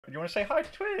you want to say hi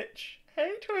to Twitch?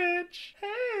 Hey, Twitch.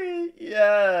 Hey.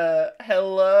 Yeah.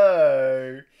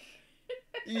 Hello.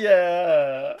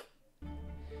 Yeah.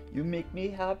 You make me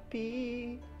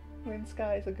happy when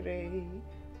skies are grey.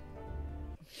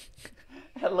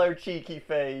 Hello, cheeky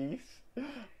face.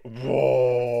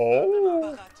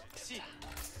 Whoa.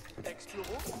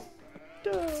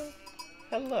 Duh.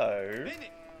 Hello.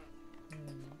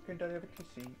 Can I have a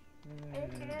kissy?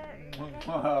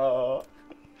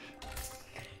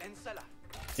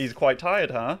 He's quite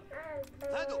tired, huh?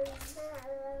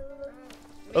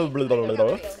 Oh, blah, blah, blah,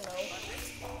 blah.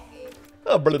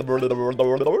 Oh, blah, blah, blah, blah,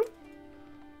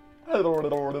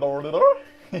 blah, blah.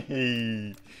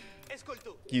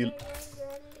 You...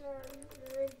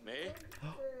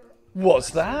 What's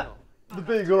that? The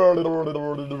big...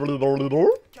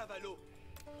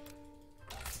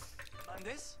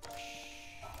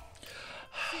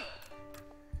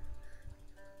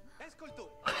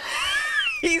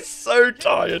 He's so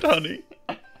tired, honey.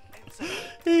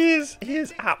 He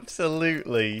is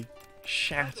absolutely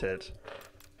shattered.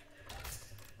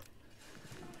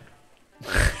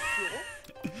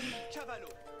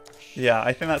 Yeah,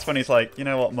 I think that's when he's like, you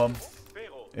know what, Mum?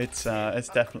 It's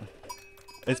definitely...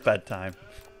 It's bedtime.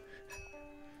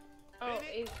 Oh,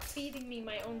 it's feeding me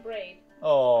my own brain.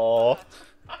 Oh.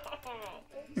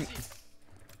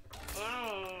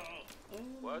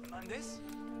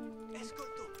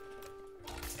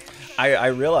 I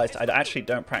realised I actually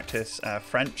don't practice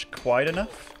French quite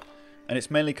enough. And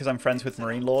it's mainly because I'm friends with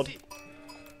Marine Lord.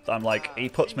 So I'm like, he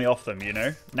puts me off them, you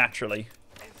know? Naturally.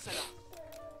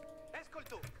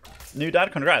 New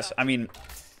dad, congrats. I mean,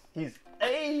 he's...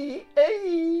 Hey!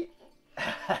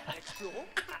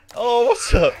 Oh,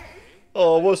 what's up?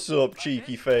 Oh, what's up,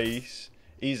 cheeky face?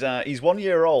 He's 1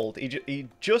 year old. He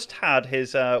just had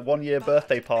his 1 year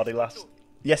birthday party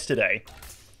yesterday.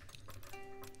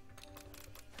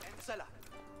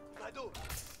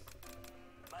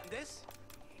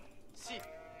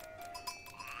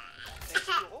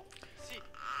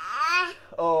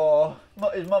 Oh,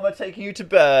 is Mama taking you to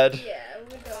bed? Yeah,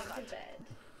 we're going to bed.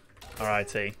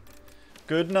 Alrighty.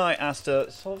 Good night, Asta.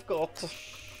 Sovgot.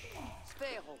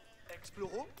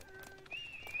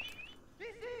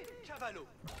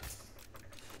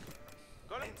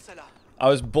 I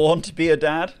was born to be a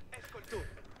dad.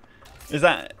 Is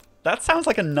that sounds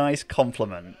like a nice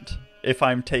compliment if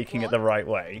I'm taking it the right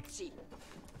way.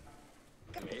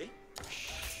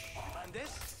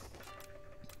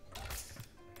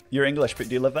 You're English, but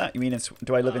do you live there? You mean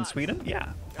do I live in Sweden?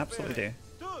 Yeah, absolutely do.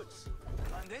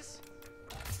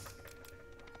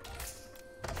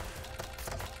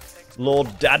 Lord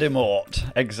Dadimort.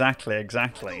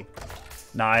 Exactly.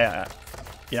 No,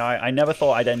 I never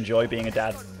thought I'd enjoy being a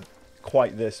dad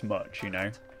quite this much, you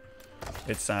know.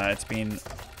 It's been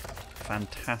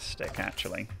fantastic,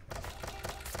 actually.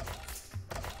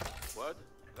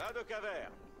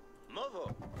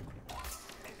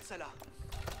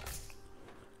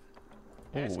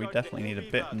 Oh, we definitely need a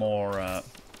bit more...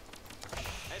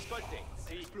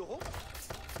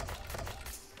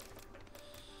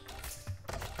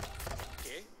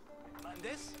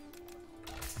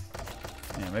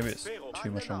 Yeah, maybe it's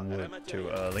too much on wood too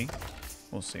early.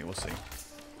 We'll see.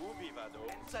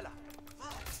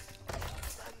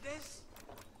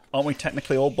 Aren't we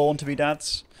technically all born to be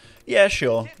dads? Yeah,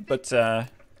 sure, but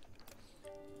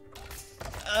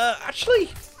actually,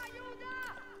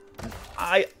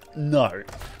 no,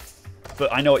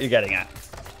 but I know what you're getting at.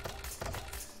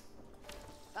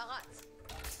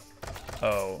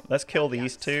 Oh, let's kill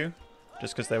these two,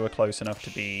 just because they were close enough to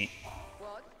be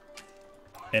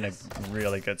in a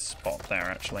really good spot there,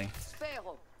 actually.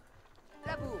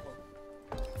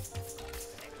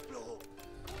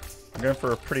 I'm going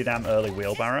for a pretty damn early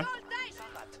wheelbarrow.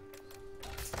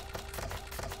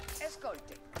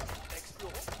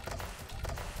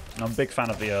 I'm a big fan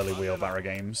of the early wheelbarrow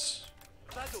games.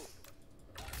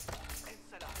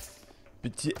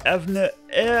 But you have no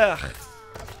air.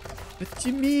 What do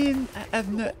you mean I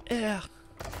have no air?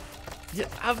 You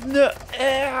have no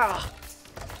air.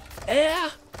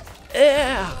 Air.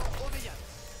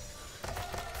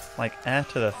 Like heir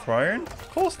to the throne? Of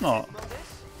course not.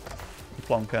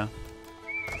 Plonker.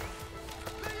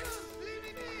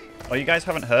 Oh, you guys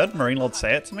haven't heard Marine Lord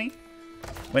say it to me?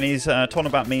 When he's talking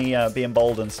about me being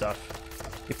bold and stuff,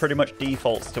 he pretty much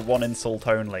defaults to one insult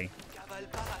only.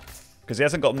 Because he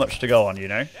hasn't got much to go on, you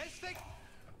know?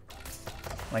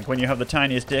 Like when you have the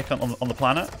tiniest dick on the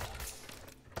planet.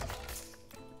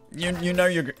 You know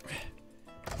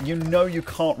you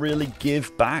can't really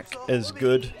give back as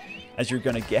good as you're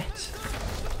gonna get.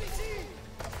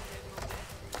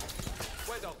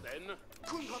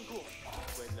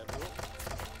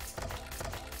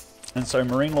 And so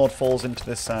Marine Lord falls into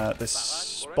this this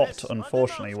spot,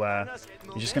 unfortunately, where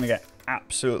he's just going to get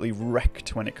absolutely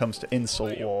wrecked when it comes to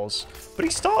insult wars. But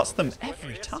he starts them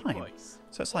every time.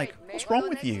 So it's like, what's wrong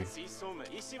with you?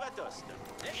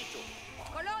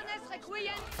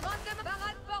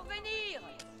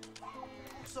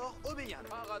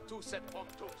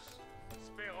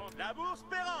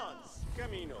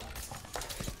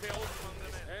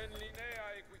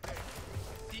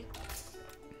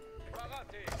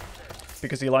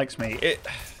 Because he likes me.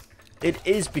 It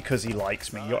is because he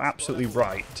likes me. You're absolutely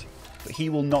right. But he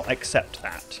will not accept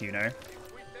that, you know?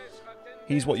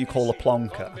 He's what you call a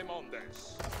plonker.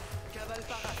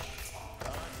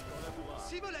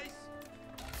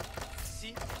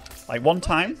 Like one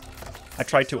time, I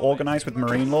tried to organize with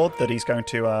Marine Lord that he's going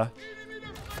to,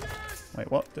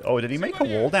 wait, what? Oh, did he make a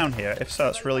wall down here? If so,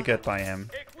 that's really good by him.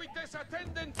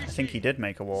 I think he did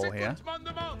make a wall here.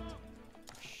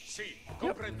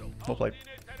 Yep. Well played.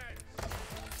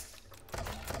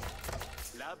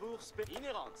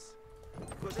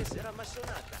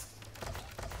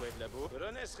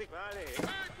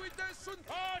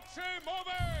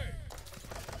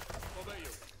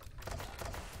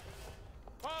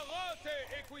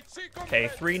 Okay,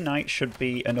 3 knights should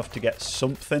be enough to get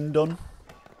something done.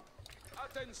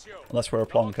 Unless we're a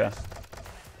plonker.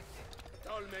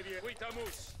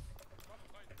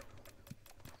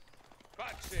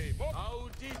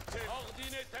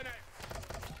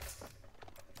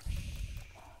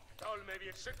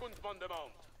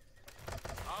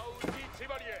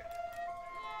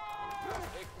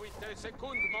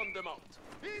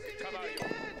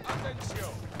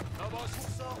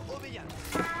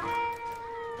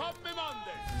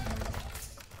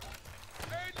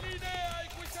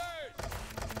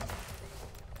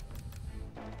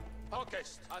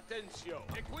 Attention,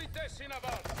 equites in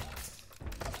avant.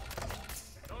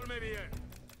 Dolme bien,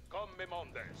 comme me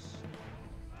mandes.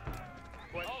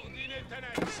 Ordine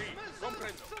tenensi,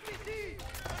 comprendo.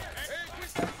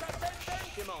 Equites attendent.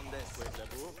 Que mandes,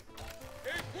 pueblo.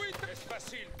 Equites es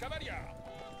facile, cavalier.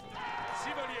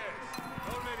 Civoliers,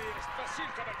 dolme bien, es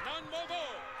facile, cavalier. Non movo.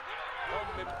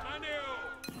 Comme maneo.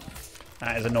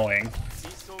 That is annoying.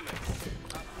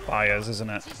 Fires, isn't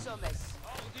it?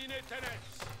 Ordine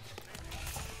tenens.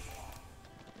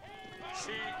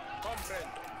 Si,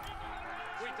 comprendo.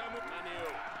 Quitamu maneo.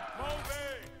 Move,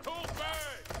 tourbe.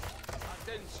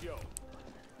 Attention.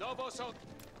 Novos. So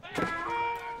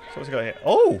what's he got here?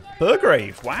 Oh,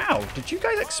 Burgrave. Wow. Did you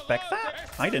guys expect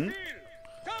that? I didn't.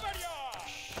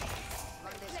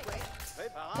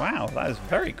 Wow, that is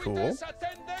very cool.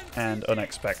 And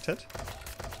unexpected.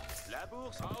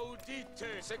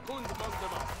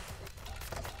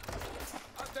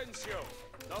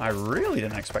 I really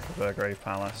didn't expect the Burgrave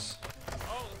Palace.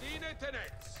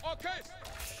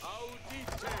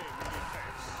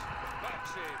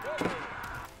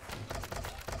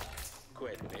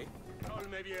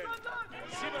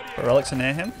 But relics are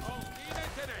near him.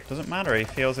 Doesn't matter, he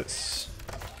feels it's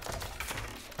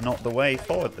not the way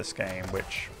forward this game,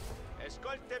 which...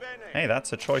 Hey,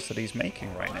 that's a choice that he's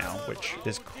making right now, which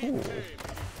is cool.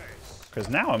 Because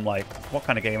now I'm like, what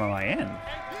kind of game am I in?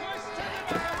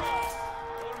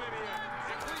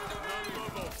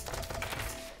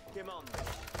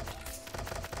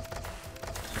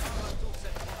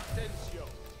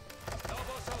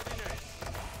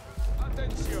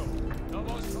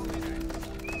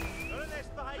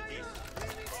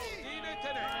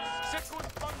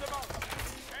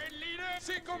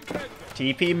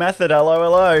 TP method, hello,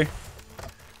 hello.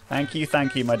 Thank you,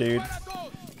 my dude.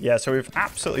 Yeah, so we've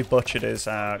absolutely butchered his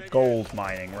gold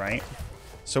mining, right?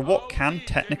 So what can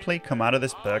technically come out of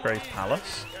this Burgrave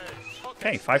Palace?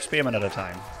 Okay, 5 spearmen at a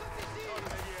time.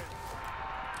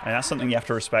 And that's something you have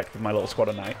to respect with my little squad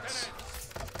of knights.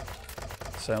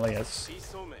 Certainly is.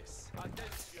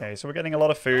 Okay, so we're getting a lot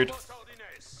of food.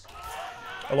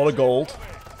 A lot of gold.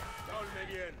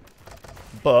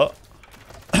 But...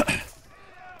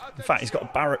 in fact, he's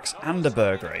got barracks and a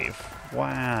Burgrave.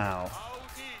 Wow.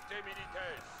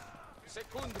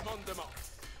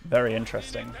 Very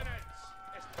interesting.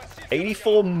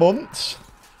 84 months?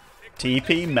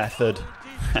 TP method.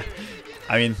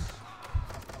 I mean,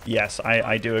 yes,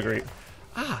 I do agree.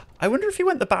 Ah, I wonder if he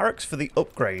went the barracks for the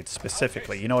upgrades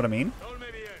specifically, you know what I mean?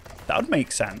 That would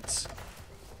make sense.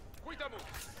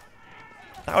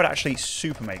 That would actually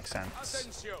super make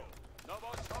sense.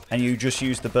 And you just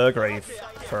use the Burgrave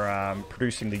for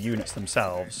producing the units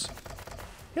themselves.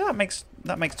 Yeah,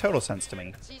 that makes total sense to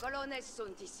me.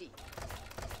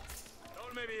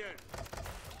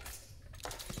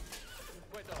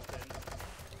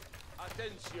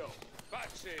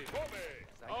 Pace, come.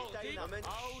 Ordine,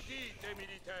 audite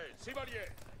militaire, chevalier.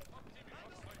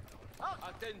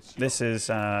 Attention. This is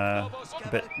a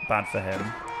bit bad for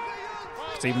him.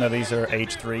 'Cause even though these are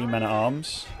age 3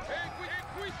 men-at-arms,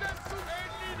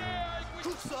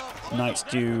 knights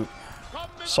do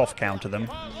soft counter them.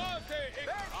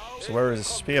 So where are his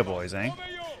spear boys, eh?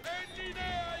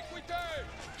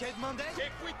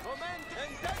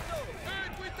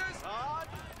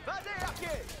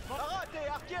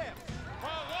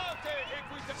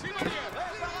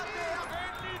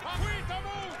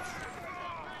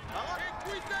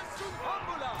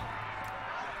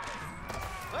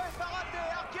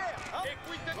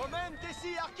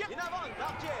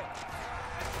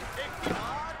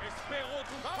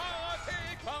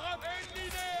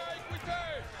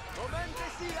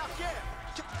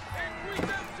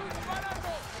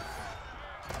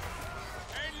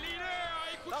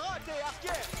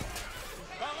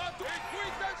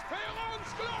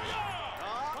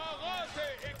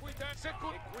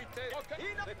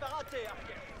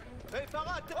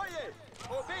 Preparate, oye!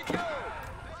 Ovidio!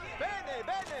 Bene,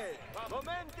 bene!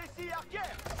 Momentesi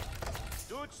archer!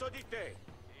 Toutes audite.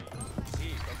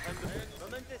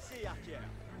 Momentesi archer!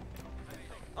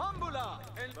 Ambula!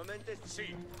 Momentesi...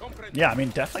 Si, comprendo. Yeah, I mean,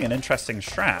 definitely an interesting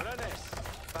strat.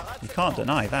 You can't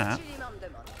deny that.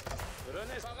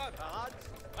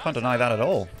 Can't deny that at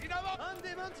all.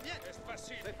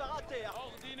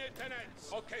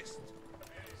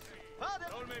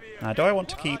 Now, do I want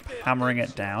to keep hammering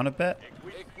it down a bit?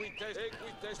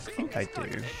 I think I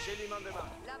do.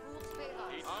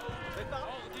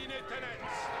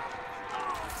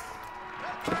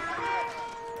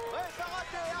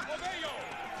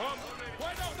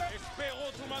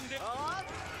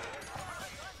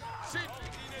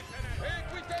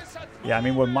 Yeah, I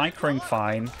mean, we're microing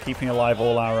fine, keeping alive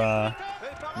all our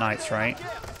knights, right?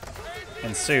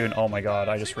 And soon, oh my god,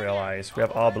 I just realized we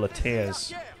have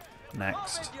Arbaletiers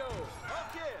next.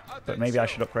 But maybe I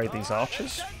should upgrade these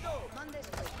archers?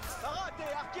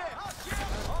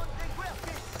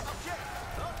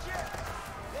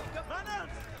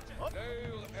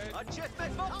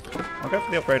 I'll go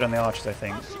for the upgrade on the archers, I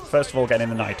think. First of all, getting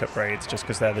the knight upgrades, just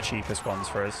because they're the cheapest ones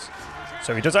for us.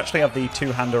 So he does actually have the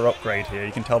two-hander upgrade here.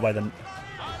 You can tell by the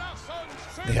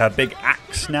big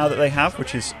axe now that they have,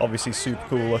 which is obviously super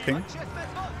cool looking.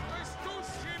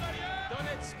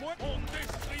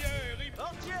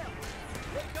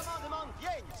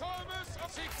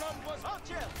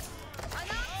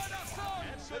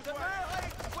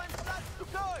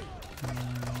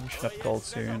 We should have gold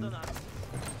soon.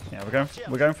 Yeah,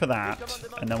 we're going for that,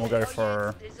 and then we'll go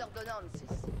for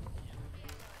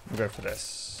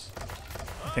this.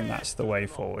 I think that's the way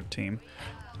forward, team.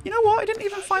 You know what? I didn't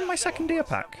even find my second deer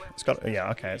pack. It's got, yeah,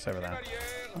 okay, it's over there.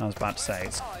 I was about to say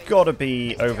it's got to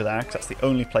be over there because that's the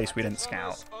only place we didn't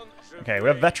scout. Okay, we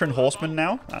have veteran horsemen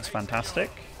now. That's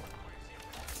fantastic.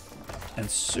 And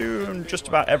soon, just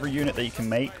about every unit that you can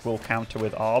make will counter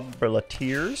with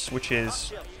Arbaletiers, which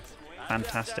is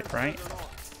fantastic, right?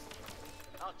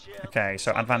 Okay,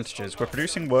 so advantages. We're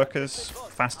producing workers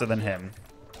faster than him.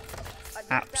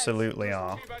 Absolutely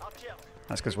are.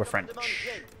 That's because we're French.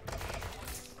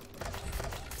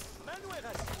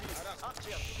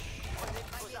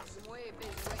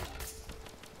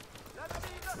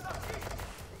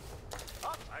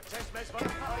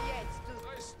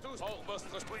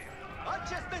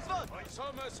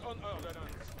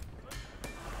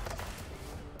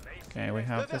 Okay, we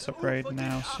have this upgrade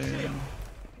now soon.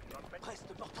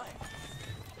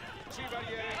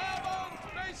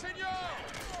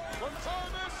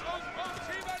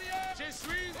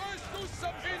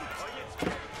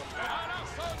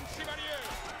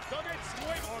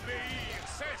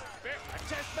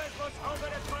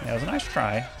 Yeah, it was a nice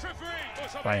try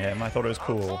by him. I thought it was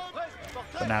cool.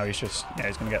 But now he's just, yeah,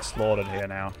 he's going to get slaughtered here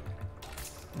now.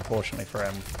 Unfortunately for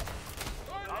him.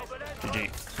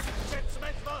 GG.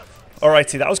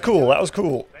 Alrighty, that was cool. That was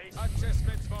cool.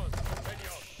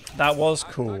 That was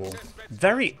cool.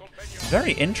 Very,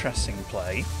 very interesting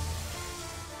play.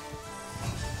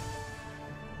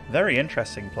 Very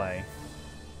interesting play.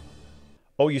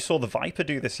 Oh, you saw the Viper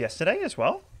do this yesterday as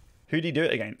well? Who did he do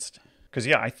it against? Because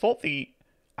yeah, I thought the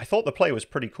play was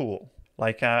pretty cool.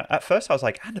 Like at first I was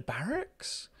like, and a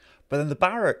barracks? But then the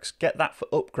barracks get that for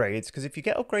upgrades, because if you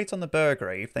get upgrades on the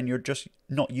Burgrave, then you're just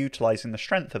not utilising the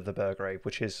strength of the Burgrave,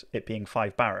 which is it being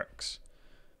 5 barracks.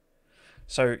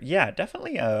 So yeah,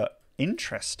 definitely a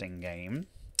interesting game.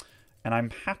 And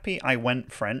I'm happy I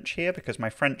went French here, because my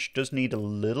French does need a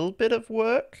little bit of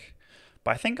work.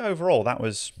 But I think overall that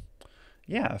was,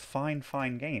 yeah, a fine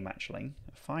game, actually.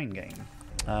 A fine game.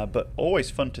 But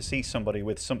always fun to see somebody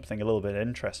with something a little bit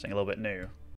interesting, a little bit new.